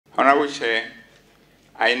Honorable Chair,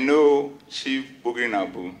 I know Chief Bugri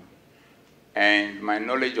Naabu, and my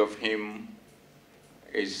knowledge of him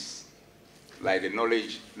is like the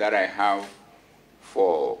knowledge that I have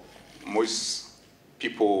for most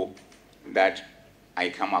people that I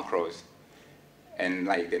come across, and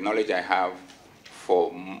like the knowledge I have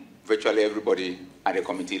for virtually everybody at the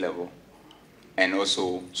committee level, and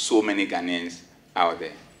also so many Ghanaians out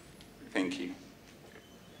there. Thank you.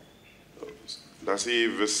 Does he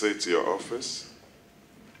visit your office?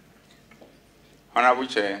 Honorable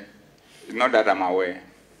Chair, it's not that I'm aware.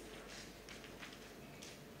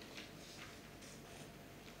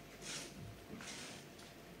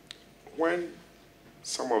 When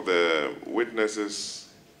some of the witnesses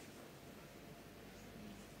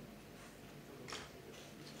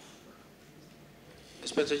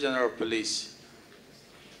Inspector General of Police,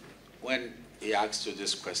 when he asked you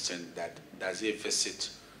this question, that does he visit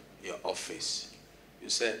your office, you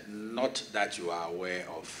said not that you are aware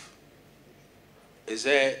of. Is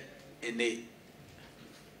there any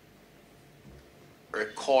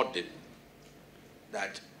recording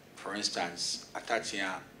that, for instance,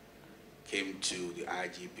 Atatia came to the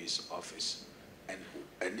IGP's office,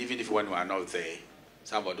 and even if when we are not there,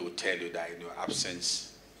 somebody will tell you that in your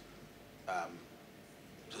absence,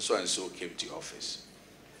 so and so came to your office?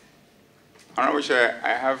 Honorable Chair,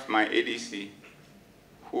 I have my ADC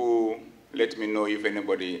who let me know if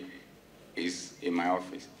anybody is in my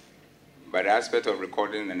office. But the aspect of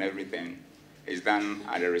recording and everything is done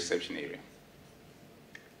at the reception area.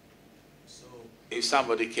 So if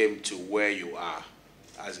somebody came to where you are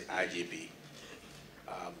as the IGP,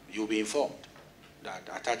 you'll be informed that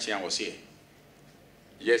Atachian was here?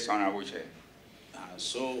 Yes, Honorable Chair.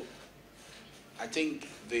 So I think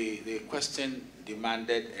the question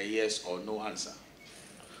demanded a yes or no answer.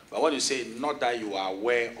 But when you say not that you are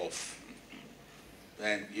aware of,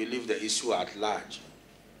 then you leave the issue at large.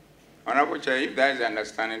 Honorable Chair, if that is the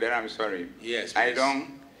understanding, then I'm sorry. Yes, please. I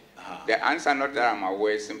don't. The answer, not that I'm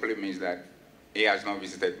aware, simply means that he has not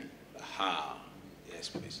visited me. Yes,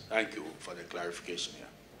 please. Thank you for the clarification here.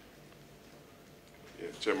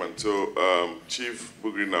 Yeah, Chairman, so Chief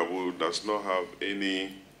Bugri Naabu does not have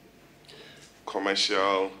any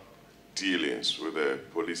commercial dealings with the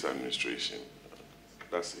police administration.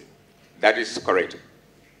 That's it. That is correct.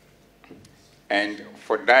 And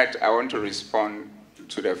for that, I want to respond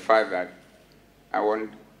to the fact that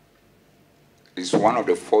it's one of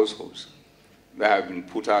the falsehoods that have been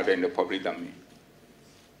put out in the public domain.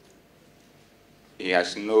 He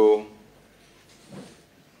has no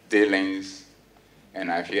dealings,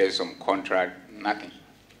 and I've heard some contract, nothing.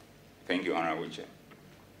 Thank you, Honorable Chair.